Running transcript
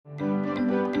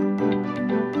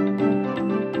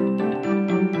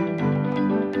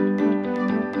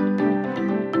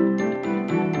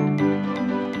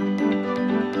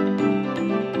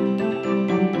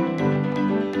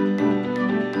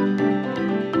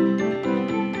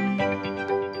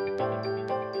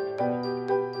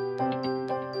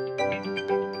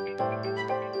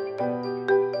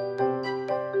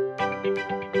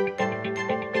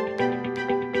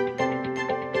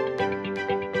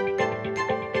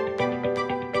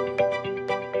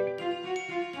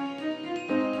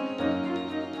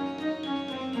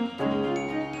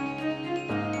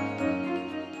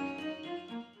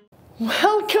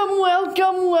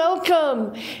welcome,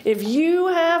 welcome. If you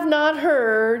have not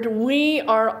heard, we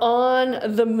are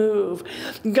on the move.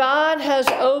 God has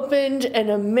opened an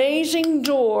amazing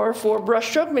door for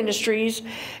Brushstroke Ministries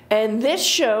and this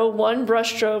show, one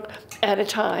brushstroke at a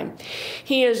time.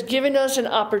 He has given us an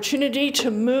opportunity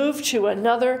to move to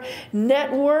another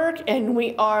network, and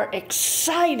we are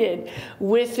excited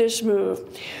with this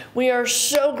move. We are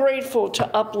so grateful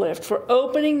to Uplift for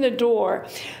opening the door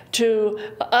to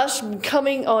us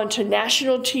coming onto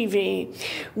national TV.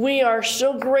 We are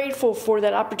so grateful for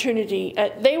that opportunity.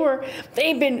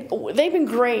 They've been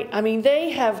great. I mean, they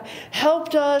have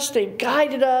helped us, they've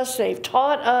guided us, they've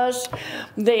taught us,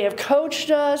 they have coached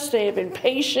us, they have been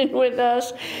patient with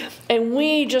us, and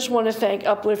we just want to thank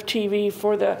Uplift TV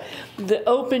for the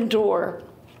open door.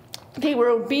 They were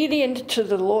obedient to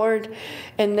the Lord,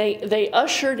 and they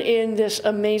ushered in this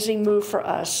amazing move for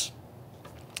us.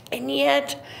 And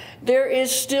yet, there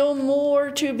is still more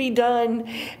to be done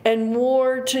and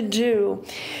more to do.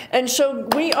 And so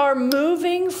we are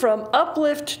moving from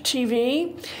Uplift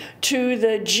TV to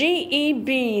the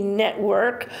GEB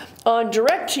network on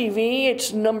DirecTV.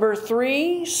 It's number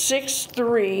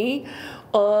 363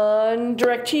 on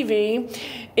DirecTV.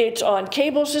 It's on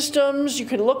cable systems. You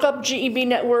can look up GEB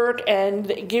network, and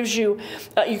it gives you,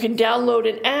 you can download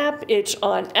an app. It's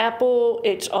on Apple,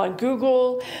 it's on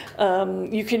Google.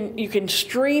 You can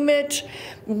stream it.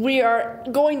 We are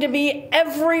going to be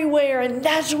everywhere, and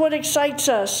that's what excites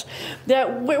us.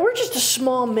 That we're just a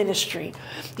small ministry.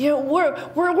 You know,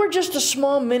 we're just a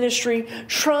small ministry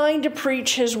trying to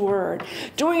preach His word,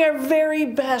 doing our very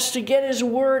best to get His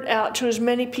word out to as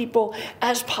many people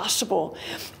as possible.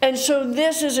 And so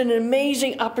this is an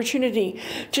amazing opportunity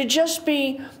to just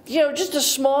be, just a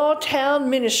small town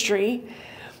ministry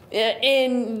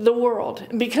in the world,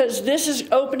 because this is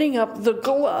opening up the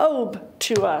globe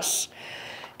to us.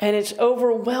 And it's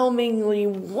overwhelmingly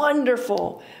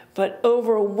wonderful, but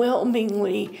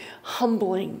overwhelmingly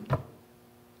humbling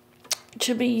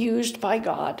to be used by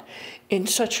God in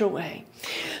such a way.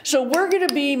 So we're going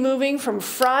to be moving from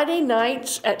Friday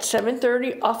nights at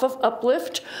 7:30 off of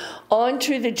Uplift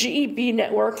onto the GEB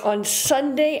network on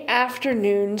Sunday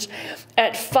afternoons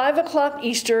at 5 o'clock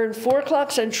Eastern, 4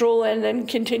 o'clock Central, and then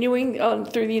continuing on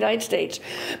through the United States.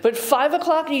 But 5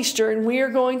 o'clock Eastern, we are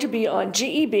going to be on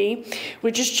GEB,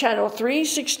 which is channel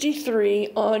 363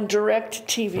 on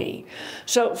DirecTV.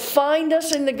 So find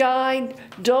us in the guide.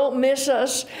 Don't miss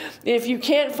us. If you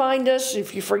can't find us,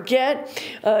 if you forget,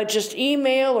 just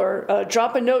email or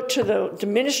drop a note to the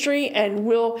ministry, and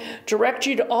we'll direct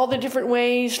you to all the different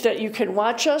ways that you can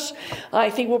watch us.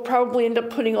 I think we'll probably end up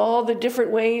putting all the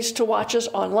different ways to watch us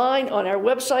online on our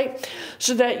website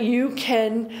so that you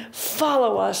can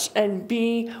follow us and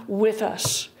be with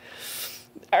us.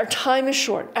 Our time is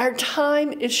short. Our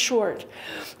time is short.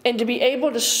 And to be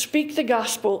able to speak the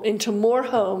gospel into more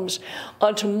homes,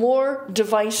 onto more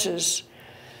devices,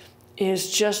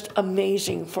 is just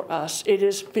amazing for us. It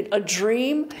has been a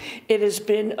dream. It has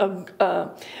been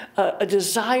a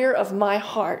desire of my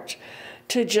heart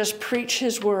to just preach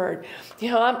His word.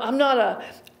 I'm not a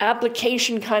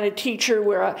application kind of teacher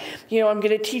where I'm going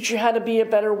to teach you how to be a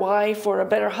better wife or a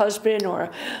better husband or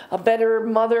a better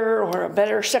mother or a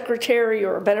better secretary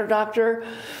or a better doctor.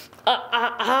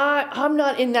 I'm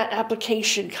not in that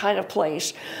application kind of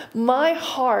place. My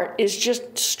heart is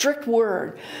just strict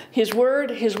word. His word,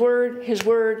 His word, His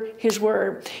word, His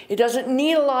word. It doesn't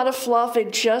need a lot of fluff.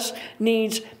 It just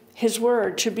needs His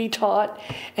word to be taught,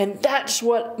 and that's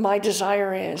what my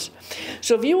desire is.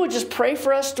 So if you would just pray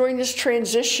for us during this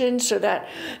transition so that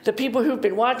the people who've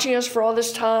been watching us for all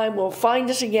this time will find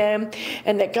us again,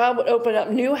 and that God would open up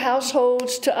new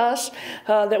households to us,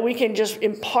 that we can just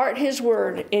impart His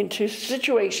word into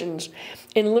situations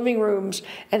in living rooms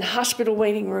and hospital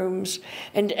waiting rooms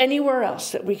and anywhere else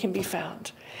that we can be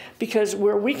found. Because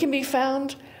where we can be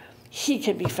found, He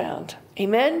can be found.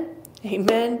 Amen?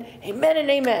 Amen, amen, and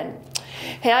amen.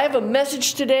 Hey, I have a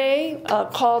message today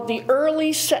called The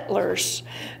Early Settlers.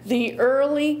 The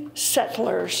Early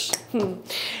Settlers.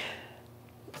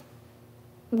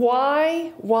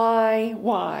 Why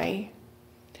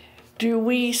do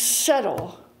we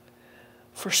settle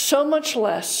for so much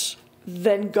less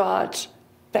than God's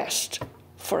best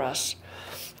for us?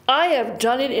 I have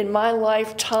done it in my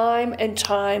life time and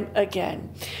time again,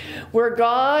 where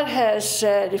God has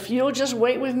said, if you'll just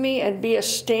wait with me and be a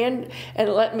stand and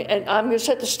and I'm going to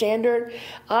set the standard,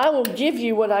 I will give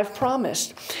you what I've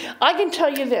promised. I can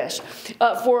tell you this,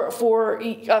 for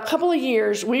a couple of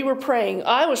years,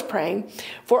 I was praying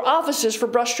for offices for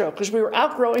Brushstroke because we were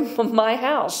outgrowing my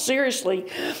house, seriously,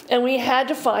 and we had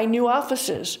to find new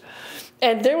offices.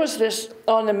 And there was this,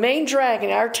 on the main drag in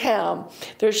our town,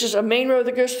 there's just a main road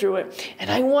that goes through it.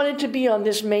 And I wanted to be on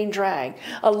this main drag,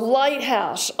 a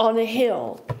lighthouse on a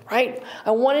hill, right?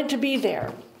 I wanted to be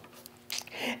there.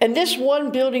 And this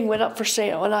one building went up for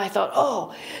sale. And I thought,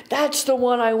 oh, that's the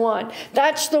one I want.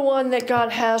 That's the one that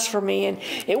God has for me. And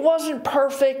it wasn't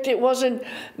perfect. It wasn't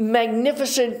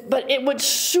magnificent, but it would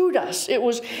suit us. It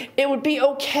would be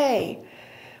okay.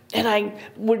 And I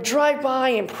would drive by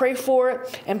and pray for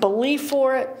it and believe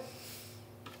for it.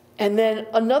 And then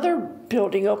another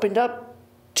building opened up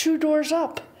 2 doors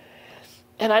up.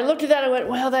 And I looked at that and went,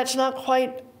 well, that's not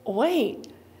quite, wait.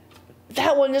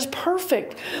 That one is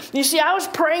perfect. You see, I was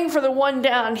praying for the one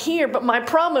down here, but my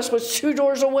promise was 2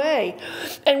 doors away.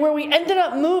 And where we ended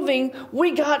up moving,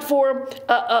 we got for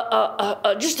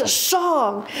just a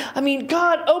song. I mean,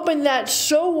 God opened that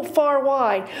so far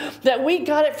wide that we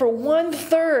got it for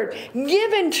 1/3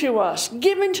 given to us,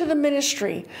 given to the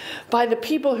ministry by the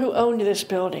people who owned this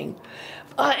building.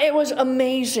 It was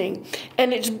amazing,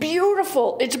 and it's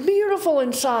beautiful. It's beautiful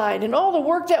inside, and all the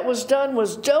work that was done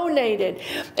was donated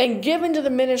and given to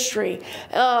the ministry.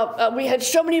 We had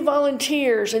so many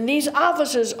volunteers, and these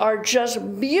offices are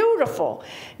just beautiful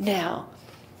now.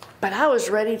 But I was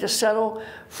ready to settle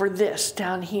for this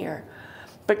down here.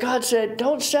 But God said,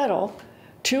 don't settle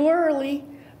too early,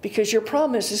 because your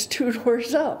promise is 2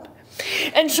 doors up.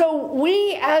 And so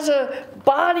we, as a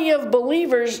body of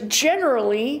believers,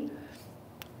 generally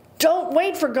don't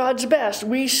wait for God's best.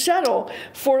 We settle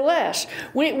for less.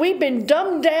 We've been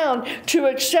dumbed down to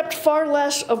accept far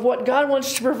less of what God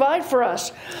wants to provide for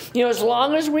us. You know, as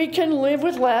long as we can live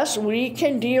with less, we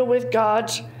can deal with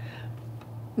God's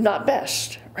not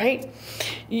best, right?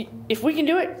 If we can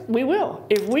do it, we will.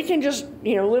 If we can just,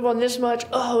 live on this much,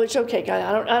 oh, it's okay,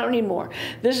 God, I don't need more.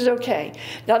 This is okay.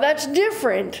 Now that's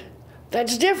different.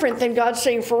 That's different than God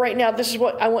saying, for right now, this is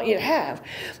what I want you to have.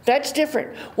 That's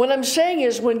different. What I'm saying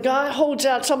is, when God holds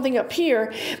out something up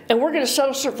here, and we're going to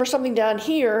settle for something down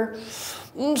here,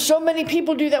 so many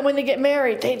people do that when they get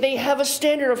married. They have a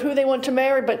standard of who they want to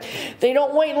marry, but they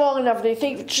don't wait long enough. They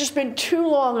think it's just been too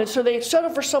long, and so they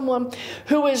settle for someone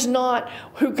who is not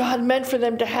who God meant for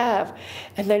them to have.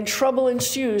 And then trouble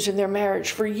ensues in their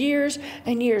marriage for years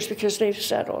and years because they've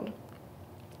settled.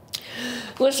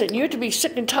 Listen, you have to be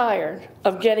sick and tired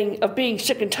of being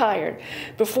sick and tired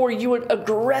before you would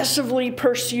aggressively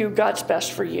pursue God's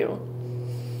best for you.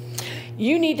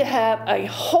 You need to have a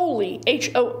holy,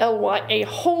 H-O-L-Y, a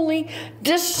holy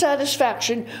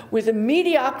dissatisfaction with the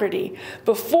mediocrity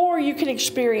before you can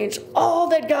experience all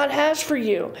that God has for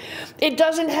you. It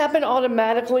doesn't happen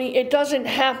automatically. It doesn't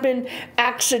happen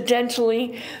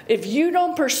accidentally. If you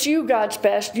don't pursue God's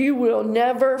best, you will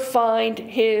never find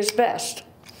His best.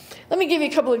 Let me give you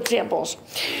a couple examples.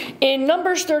 In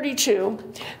Numbers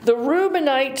 32, the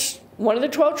Reubenites, one of the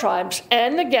 12 tribes,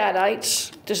 and the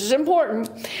Gadites, this is important,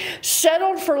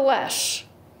 settled for less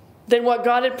than what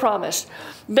God had promised.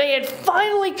 They had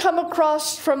finally come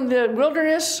across from the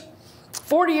wilderness,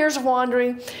 40 years of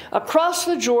wandering, across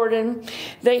the Jordan.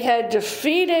 They had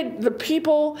defeated the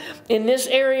people in this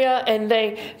area, and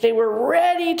they were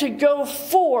ready to go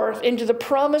forth into the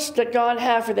promise that God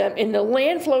had for them in the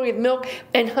land flowing with milk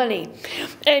and honey.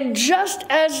 And just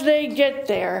as they get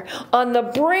there, on the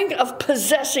brink of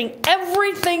possessing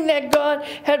everything that God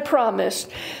had promised,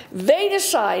 they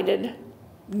decided,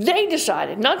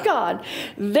 not God,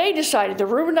 they decided, the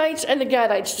Reubenites and the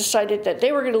Gadites decided that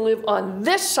they were going to live on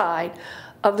this side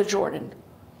of the Jordan.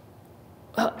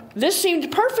 This seemed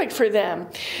perfect for them.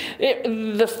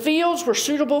 The fields were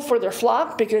suitable for their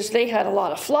flock because they had a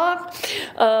lot of flock.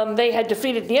 They had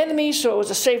defeated the enemy, so it was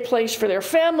a safe place for their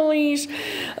families.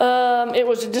 It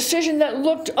was a decision that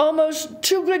looked almost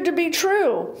too good to be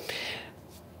true.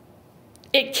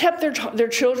 It kept their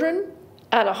children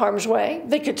out of harm's way.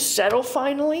 They could settle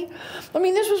finally. I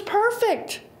mean, this was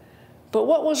perfect. But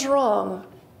what was wrong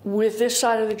with this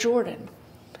side of the Jordan?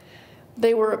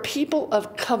 They were a people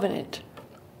of covenant.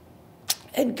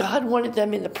 And God wanted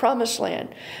them in the promised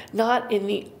land, not in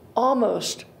the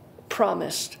almost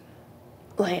promised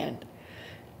land.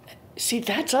 See,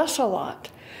 that's us a lot.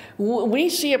 We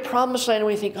see a promised land and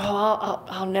we think, oh,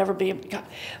 I'll never be,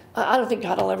 I don't think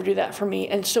God will ever do that for me.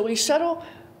 And so we settle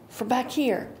for back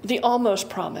here, the almost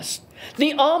promised.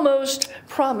 The almost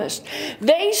promised.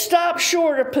 They stopped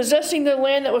short of possessing the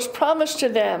land that was promised to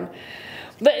them.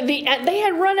 They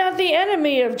had run out the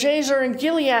enemy of Jazer and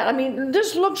Gilead. I mean,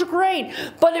 this looks great,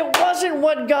 but it wasn't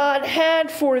what God had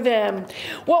for them.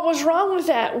 What was wrong with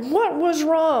that? What was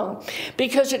wrong?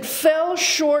 Because it fell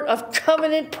short of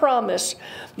covenant promise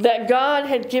that God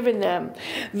had given them.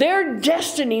 Their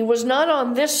destiny was not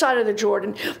on this side of the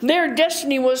Jordan. Their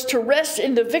destiny was to rest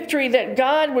in the victory that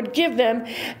God would give them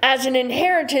as an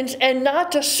inheritance and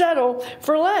not to settle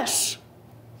for less.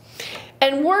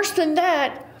 And worse than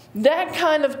that, that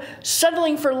kind of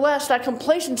settling for less, that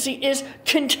complacency is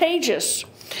contagious.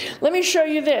 Let me show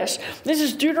you this. This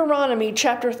is Deuteronomy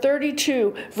chapter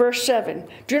 32, verse 7.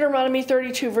 Deuteronomy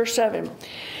 32, verse 7.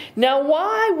 Now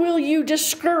why will you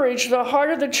discourage the heart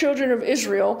of the children of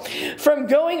Israel from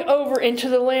going over into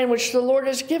the land which the Lord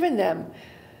has given them?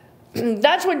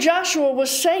 That's what Joshua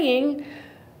was saying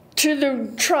to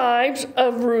the tribes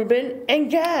of Reuben and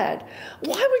Gad.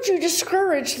 Why would you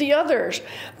discourage the others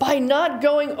by not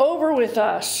going over with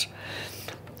us?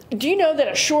 Do you know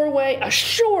that a sure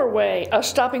way of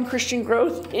stopping Christian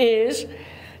growth is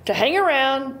to hang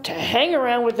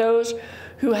around with those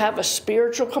who have a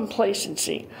spiritual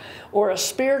complacency or a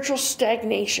spiritual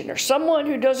stagnation, or someone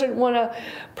who doesn't want to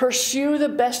pursue the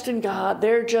best in God.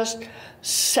 They're just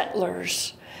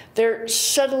settlers. They're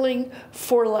settling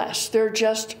for less. They're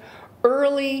just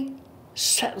early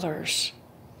settlers.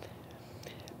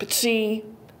 But see,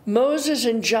 Moses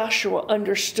and Joshua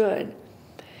understood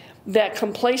that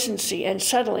complacency and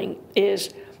settling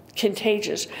is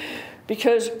contagious,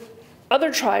 because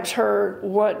other tribes heard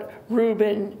what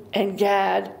Reuben and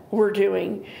Gad were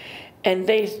doing, and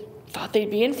they thought they'd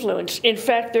be influenced. In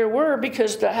fact, there were,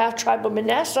 because the half-tribe of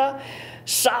Manasseh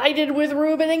sided with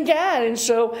Reuben and Gad. And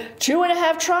so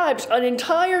 2.5 tribes, an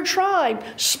entire tribe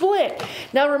split.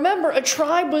 Now remember, a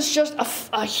tribe was just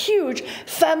a huge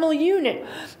family unit.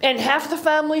 And half the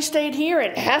family stayed here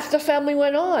and half the family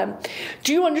went on.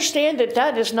 Do you understand that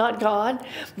that is not God?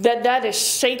 That is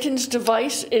Satan's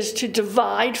device, is to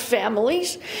divide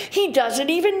families? He does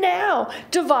it even now.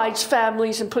 Divides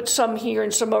families and puts some here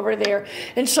and some over there,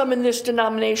 and some in this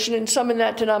denomination and some in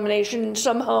that denomination, and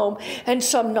some home and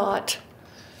some not.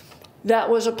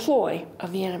 That was a ploy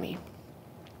of the enemy.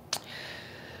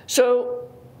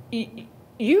 So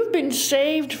you've been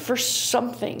saved for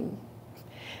something,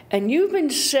 and you've been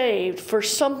saved for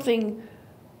something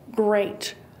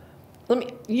great.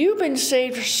 You've been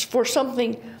saved for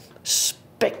something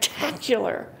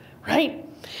spectacular, right?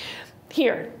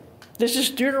 Here, this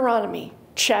is Deuteronomy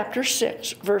chapter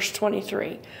 6, verse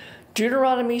 23.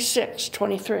 Deuteronomy 6,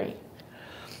 23.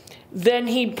 Then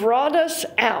he brought us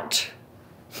out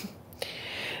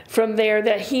from there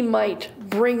that he might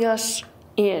bring us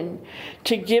in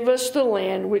to give us the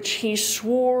land which he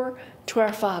swore to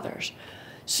our fathers.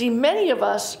 See, many of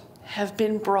us have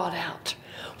been brought out.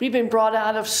 We've been brought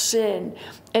out of sin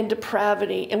and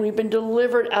depravity, and we've been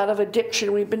delivered out of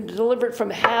addiction. We've been delivered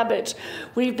from habits.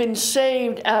 We've been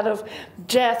saved out of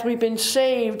death. We've been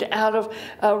saved out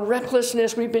of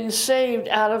recklessness. We've been saved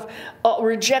out of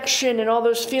rejection and all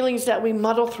those feelings that we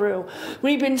muddle through.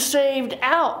 We've been saved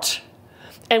out.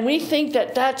 And we think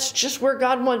that that's just where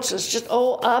God wants us. Just,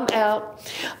 oh, I'm out.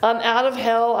 I'm out of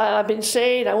hell. I've been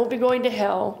saved. I won't be going to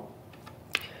hell.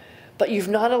 But you've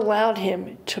not allowed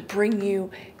him to bring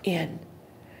you in.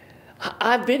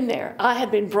 I've been there. I have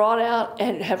been brought out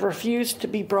and have refused to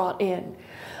be brought in.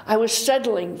 I was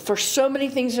settling for so many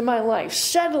things in my life.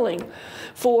 Settling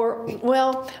for,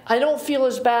 well, I don't feel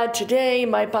as bad today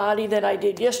in my body that I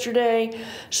did yesterday.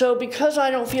 So because I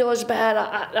don't feel as bad,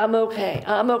 I'm okay.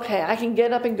 I'm okay. I can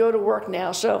get up and go to work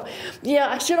now. So yeah,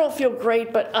 I still don't feel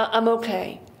great, but I'm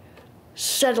okay.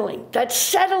 Settling. That's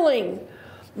settling.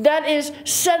 That is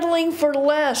settling for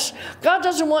less. God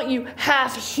doesn't want you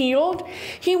half healed.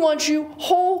 He wants you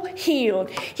whole healed.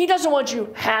 He doesn't want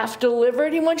you half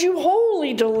delivered. He wants you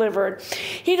wholly delivered.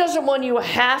 He doesn't want you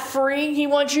half free. He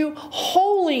wants you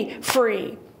wholly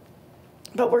free.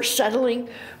 But we're settling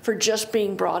for just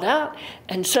being brought out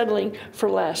and settling for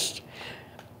less.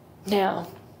 Now,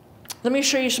 let me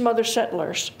show you some other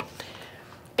settlers.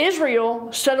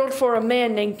 Israel settled for a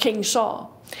man named King Saul.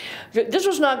 This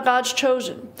was not God's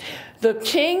chosen. The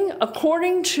king,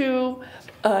 according to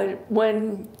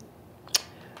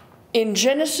in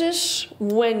Genesis,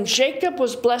 when Jacob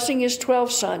was blessing his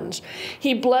 12 sons,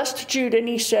 he blessed Judah, and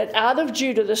he said, out of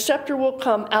Judah, the scepter will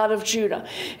come out of Judah.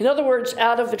 In other words,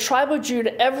 out of the tribe of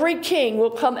Judah, every king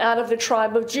will come out of the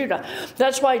tribe of Judah.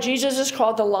 That's why Jesus is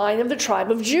called the Lion of the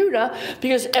tribe of Judah,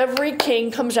 because every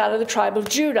king comes out of the tribe of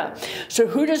Judah. So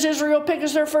who does Israel pick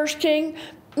as their first king?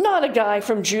 Not a guy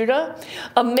from Judah.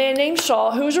 A man named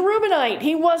Saul, who was a Reubenite.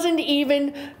 He wasn't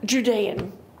even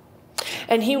Judean.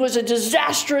 and he was a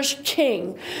disastrous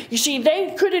king. You see,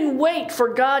 they couldn't wait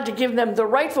for God to give them the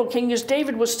rightful king, as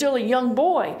David was still a young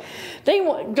boy.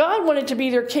 God wanted to be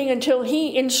their king until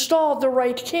he installed the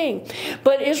right king.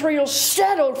 But Israel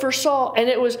settled for Saul, and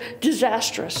it was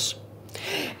disastrous.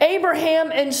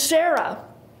 Abraham and Sarah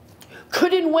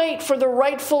couldn't wait for the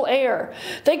rightful heir.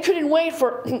 They couldn't wait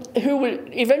for who would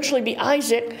eventually be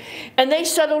Isaac, and they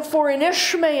settled for an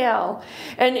Ishmael.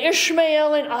 And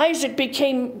Ishmael and Isaac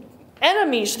became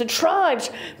enemies. The tribes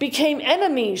became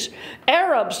enemies.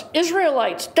 Arabs,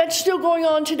 Israelites, that's still going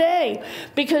on today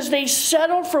because they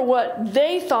settled for what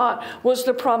they thought was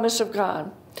the promise of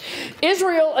God.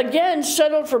 Israel again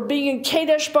settled for being in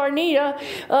Kadesh Barnea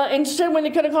instead when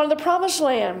they could have gone to the promised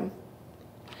land.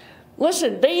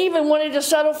 Listen, they even wanted to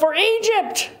settle for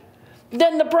Egypt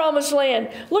than the promised land.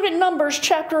 Look at Numbers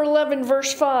chapter 11,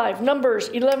 verse 5. Numbers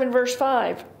 11, verse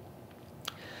 5.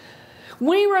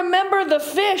 We remember the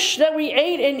fish that we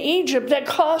ate in Egypt that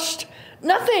cost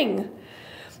nothing.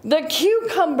 The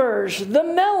cucumbers, the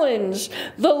melons,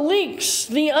 the leeks,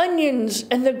 the onions,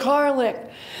 and the garlic.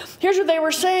 Here's what they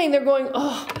were saying. They're going,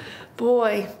 oh,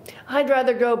 boy, I'd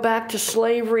rather go back to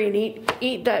slavery and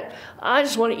eat that. I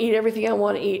just want to eat everything I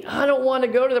want to eat. I don't want to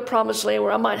go to the promised land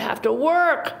where I might have to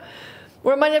work,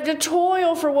 where I might have to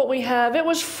toil for what we have. It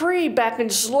was free back in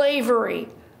slavery.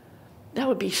 That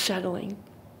would be settling.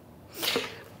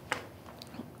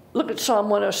 Look at Psalm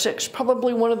 106,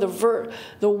 probably one of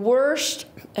the worst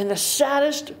and the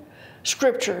saddest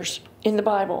scriptures in the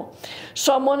Bible.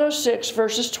 Psalm 106,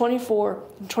 verses 24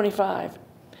 and 25.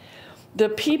 The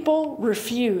people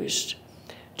refused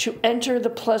to enter the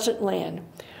pleasant land,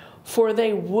 for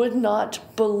they would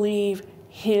not believe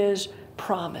his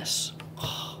promise.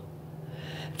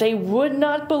 They would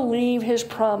not believe his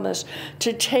promise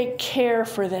to take care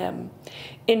for them.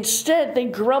 Instead, they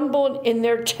grumbled in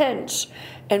their tents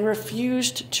and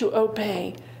refused to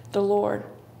obey the Lord.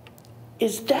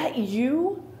 Is that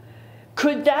you?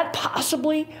 Could that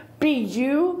possibly be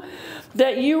you?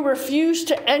 That you refuse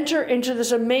to enter into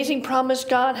this amazing promise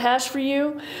God has for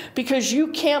you because you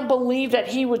can't believe that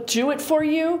he would do it for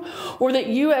you, or that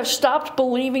you have stopped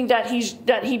believing that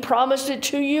he promised it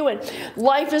to you, and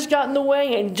life has gotten in the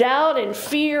way, and doubt and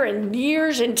fear and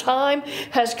years and time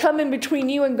has come in between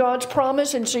you and God's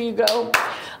promise, and so you go,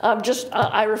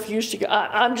 I refuse to go.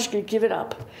 I'm just going to give it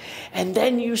up. And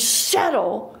then you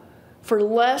settle for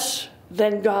less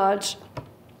than God's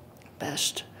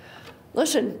best.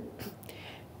 Listen,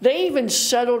 they even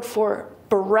settled for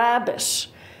Barabbas.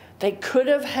 They could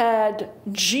have had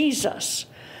Jesus,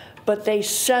 but they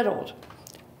settled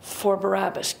for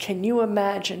Barabbas. Can you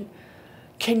imagine?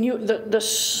 The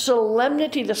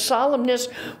solemnity, the solemnness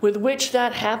with which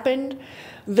that happened?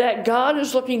 That God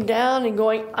is looking down and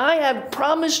going, I have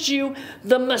promised you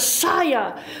the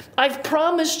Messiah. I've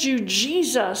promised you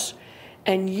Jesus,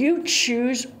 and you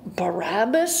choose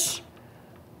Barabbas?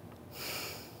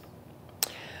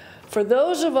 For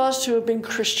those of us who have been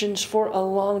Christians for a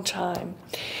long time,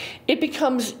 it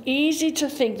becomes easy to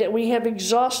think that we have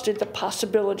exhausted the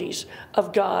possibilities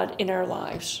of God in our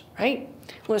lives, right?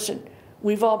 Listen,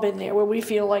 we've all been there where we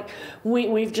feel like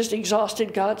we've just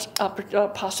exhausted God's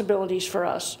possibilities for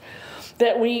us.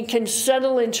 That we can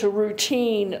settle into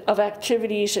routine of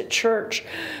activities at church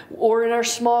or in our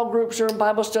small groups or in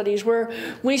Bible studies where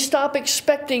we stop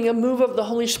expecting a move of the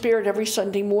Holy Spirit every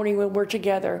Sunday morning when we're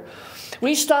together.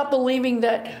 We stop believing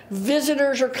that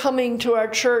visitors are coming to our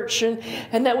church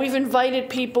and that we've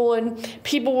invited people and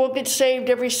people will get saved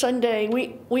every Sunday.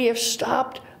 We have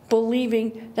stopped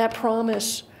believing that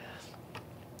promise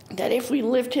that if we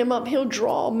lift him up, he'll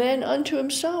draw men unto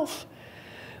himself.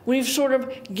 We've sort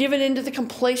of given into the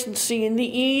complacency and the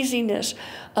easiness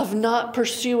of not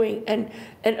pursuing and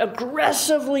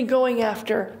aggressively going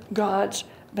after God's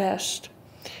best.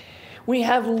 We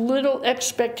have little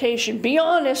expectation. Be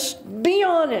honest, be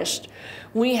honest.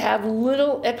 We have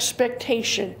little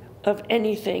expectation of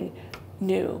anything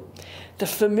new. The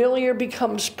familiar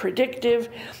becomes predictive,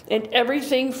 and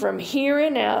everything from here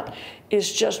and out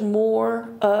is just more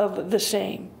of the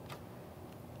same.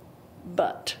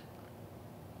 But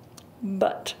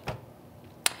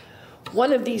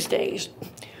one of these days,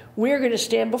 we're going to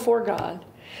stand before God,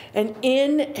 and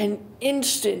in an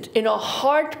instant, in a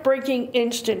heartbreaking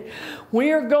instant,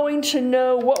 we are going to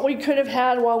know what we could have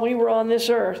had while we were on this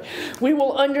earth. We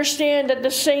will understand that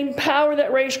the same power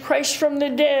that raised Christ from the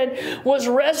dead was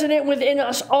resident within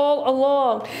us all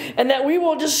along, and that we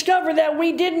will discover that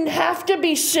we didn't have to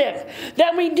be sick,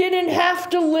 that we didn't have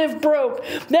to live broke,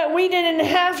 that we didn't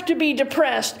have to be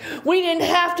depressed, we didn't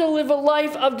have to live a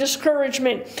life of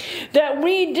discouragement, that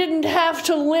we didn't have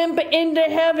to limp into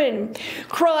heaven.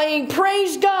 crying,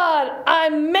 praise God, I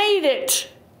made it,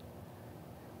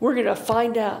 we're going to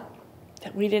find out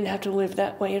that we didn't have to live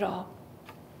that way at all.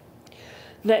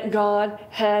 That God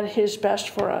had his best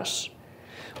for us.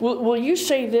 Will you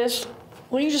say this?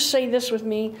 Will you just say this with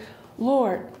me?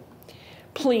 Lord,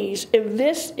 please, if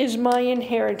this is my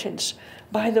inheritance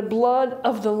by the blood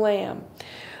of the Lamb,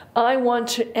 I want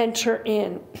to enter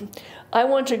in. I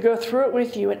want to go through it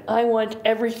with you, and I want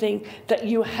everything that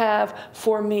you have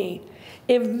for me.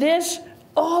 If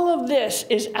all of this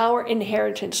is our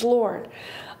inheritance, Lord,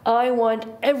 I want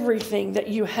everything that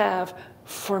you have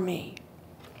for me.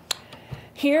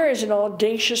 Here is an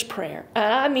audacious prayer.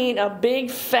 And I mean a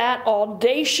big, fat,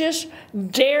 audacious,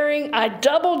 daring, I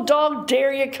double dog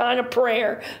dare you kind of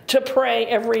prayer to pray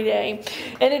every day.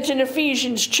 And it's in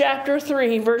Ephesians chapter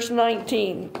 3, verse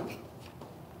 19.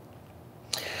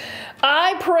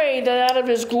 I pray that out of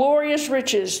his glorious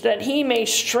riches that he may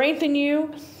strengthen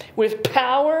you with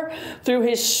power through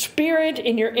his Spirit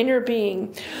in your inner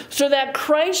being, so that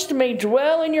Christ may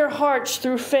dwell in your hearts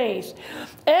through faith.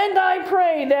 And I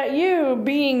pray that you,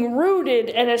 being rooted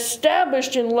and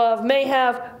established in love, may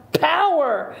have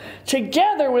power,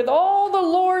 together with all the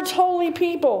Lord's holy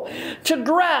people, to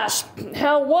grasp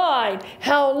how wide,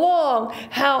 how long,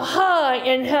 how high,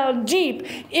 and how deep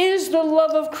is the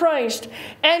love of Christ,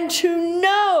 and to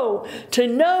know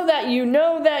that you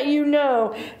know that you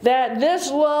know that this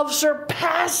love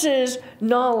surpasses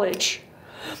knowledge,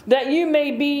 that you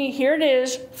may be, here it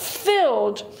is,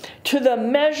 filled to the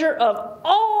measure of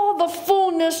all the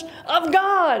fullness of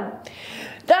God.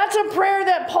 That's a prayer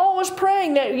that Paul was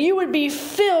praying, that you would be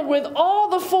filled with all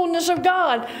the fullness of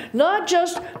God. Not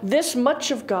just this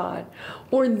much of God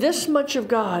or this much of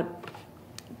God,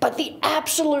 but the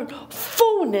absolute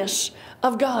fullness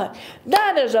of God.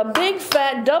 That is a big,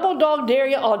 fat, double dog dare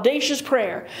you, audacious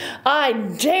prayer. I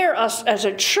dare us as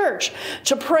a church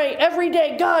to pray every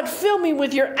day, God, fill me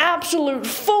with your absolute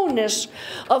fullness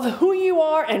of who you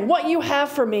are and what you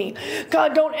have for me.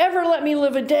 God, don't ever let me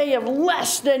live a day of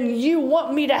less than you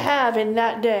want me to have in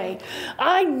that day.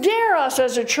 I dare us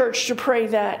as a church to pray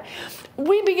that.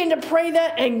 We begin to pray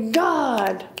that, and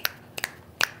God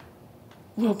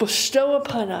will bestow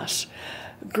upon us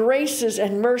graces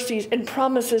and mercies and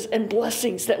promises and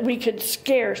blessings that we could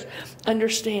scarce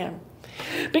understand.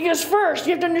 Because first,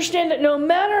 you have to understand that no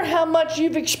matter how much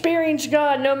you've experienced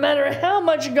God, no matter how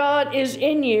much God is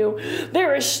in you,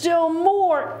 there is still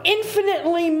more,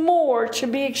 infinitely more to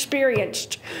be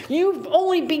experienced. You've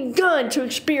only begun to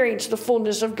experience the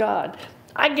fullness of God.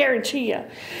 I guarantee you.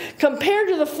 Compared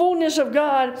to the fullness of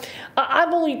God,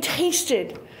 I've only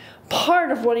tasted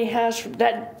part of what he has for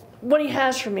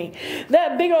me.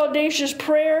 That big audacious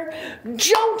prayer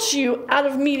jolts you out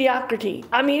of mediocrity.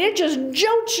 I mean, it just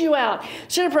jolts you out.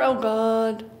 Instead of praying, oh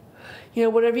God,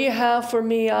 whatever you have for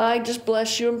me, I just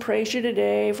bless you and praise you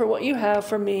today for what you have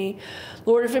for me.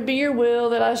 Lord, if it be your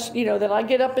will that I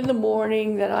get up in the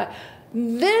morning,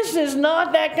 this is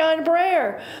not that kind of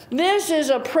prayer. This is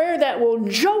a prayer that will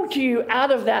jolt you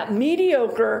out of that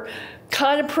mediocre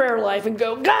kind of prayer life and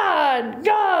go, God,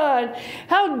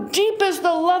 how deep is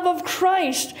the love of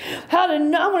Christ? I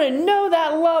want to know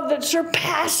that love that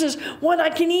surpasses what I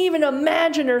can even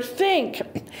imagine or think.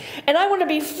 And I want to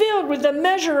be filled with the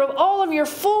measure of all of your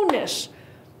fullness.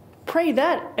 Pray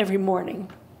that every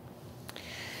morning.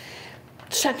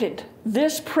 Second,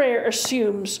 this prayer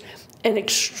assumes an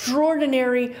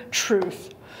extraordinary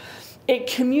truth. It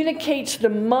communicates the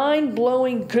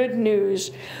mind-blowing good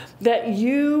news that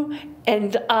you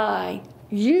and I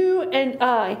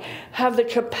have the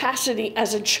capacity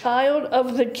as a child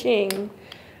of the King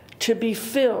to be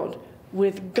filled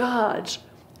with God's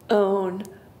own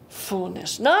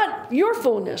fullness. Not your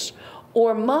fullness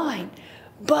or mine,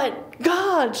 but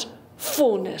God's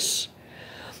fullness.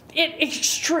 It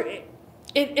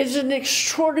is an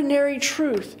extraordinary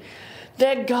truth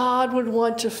that God would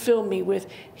want to fill me with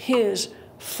his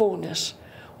fullness.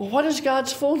 Well, what is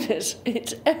God's fullness?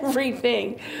 It's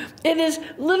everything. It is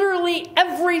literally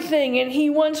everything, and he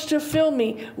wants to fill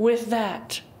me with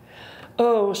that.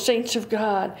 Oh, saints of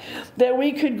God, that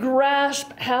we could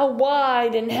grasp how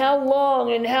wide and how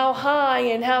long and how high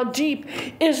and how deep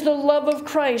is the love of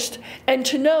Christ. And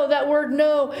to know that word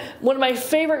know, one of my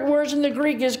favorite words in the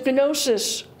Greek is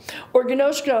gnosis. or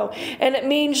gnosko, and it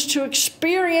means to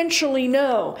experientially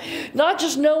know. Not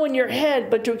just know in your head,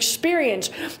 but to experience.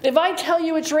 If I tell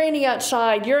you it's raining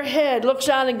outside, your head looks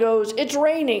out and goes, it's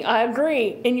raining. I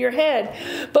agree, in your head.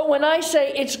 But when I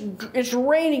say it's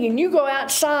raining and you go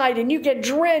outside and you get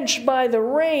drenched by the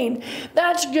rain,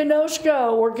 that's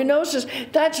gnosko or gnosis.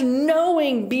 That's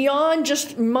knowing beyond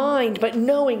just mind, but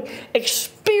knowing,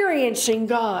 experiencing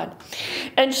God.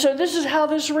 And so this is how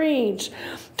this reads.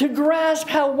 To grasp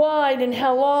how wide and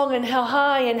how long and how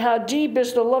high and how deep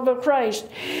is the love of Christ,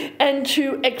 and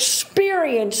to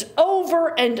experience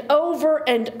over and over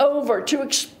and over, to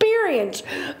experience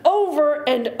over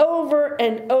and over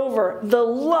and over the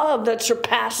love that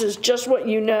surpasses just what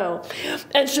you know.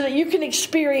 And so that you can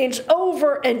experience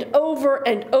over and over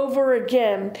and over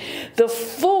again the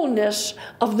fullness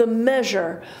of the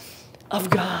measure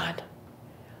of God.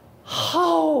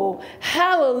 Oh,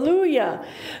 hallelujah.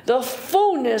 The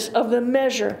fullness of the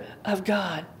measure of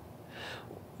God.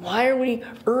 Why are we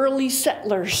early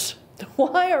settlers?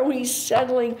 Why are we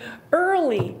settling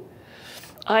early?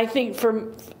 I think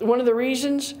one of the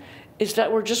reasons is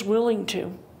that we're just willing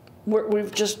to. We're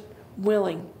just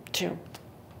willing to.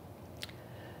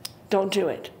 Don't do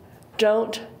it.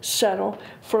 Don't settle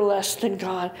for less than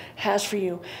God has for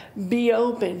you. Be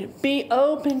open. Be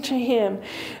open to Him.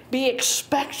 Be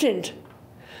expectant.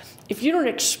 If you don't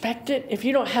expect it, if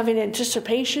you don't have an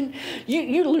anticipation,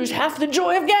 you lose half the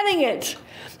joy of getting it.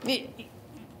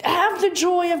 Half the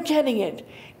joy of getting it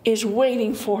is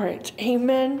waiting for it.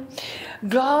 Amen.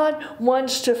 God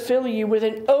wants to fill you with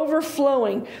an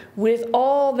overflowing with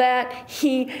all that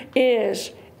He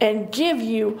is, and give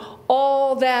you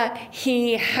all that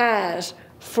He has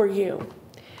for you.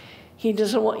 He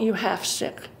doesn't want you half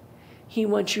sick. He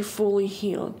wants you fully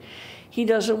healed. He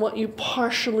doesn't want you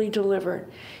partially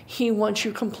delivered. He wants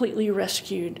you completely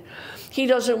rescued. He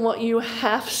doesn't want you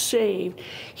half saved.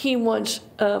 He wants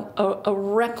a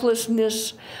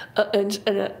recklessness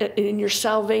in your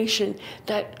salvation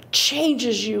that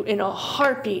changes you in a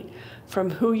heartbeat from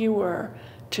who you were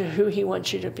to who He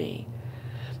wants you to be.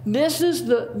 This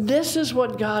is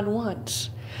what God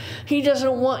wants. He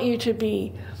doesn't want you to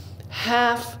be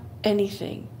half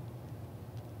anything,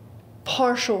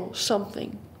 partial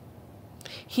something.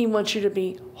 He wants you to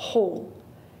be whole,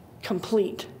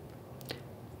 complete,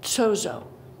 sozo.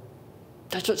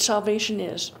 That's what salvation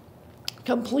is.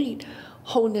 Complete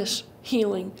wholeness,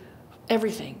 healing,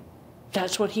 everything.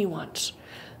 That's what He wants.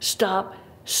 Stop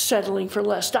settling for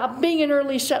less. Stop being an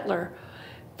early settler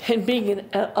and being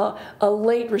a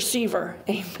late receiver.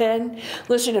 Amen.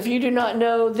 Listen, if you do not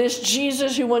know this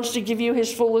Jesus who wants to give you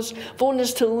His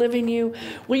fullness to live in you,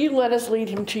 will you let us lead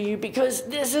Him to you? Because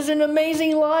this is an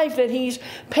amazing life that He's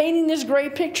painting this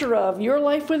great picture of. Your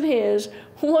life with His,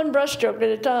 one brushstroke at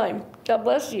a time. God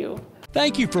bless you.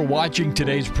 Thank you for watching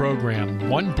today's program,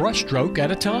 One Brushstroke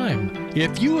at a Time.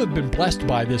 If you have been blessed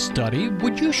by this study,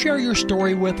 would you share your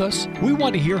story with us? We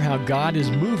want to hear how God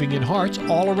is moving in hearts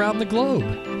all around the globe.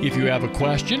 If you have a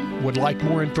question, would like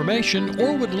more information,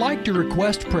 or would like to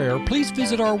request prayer, please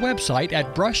visit our website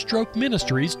at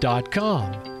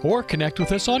brushstrokeministries.com or connect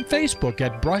with us on Facebook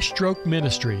at Brushstroke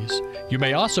Ministries. You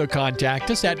may also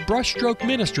contact us at Brushstroke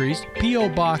Ministries, P.O.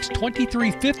 Box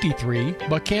 2353,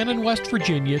 Buchanan, West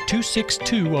Virginia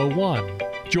 26201.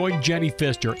 Join Jenny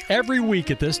Pfister every week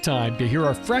at this time to hear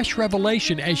a fresh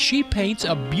revelation as she paints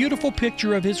a beautiful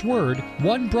picture of His Word,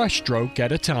 one brushstroke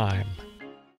at a time.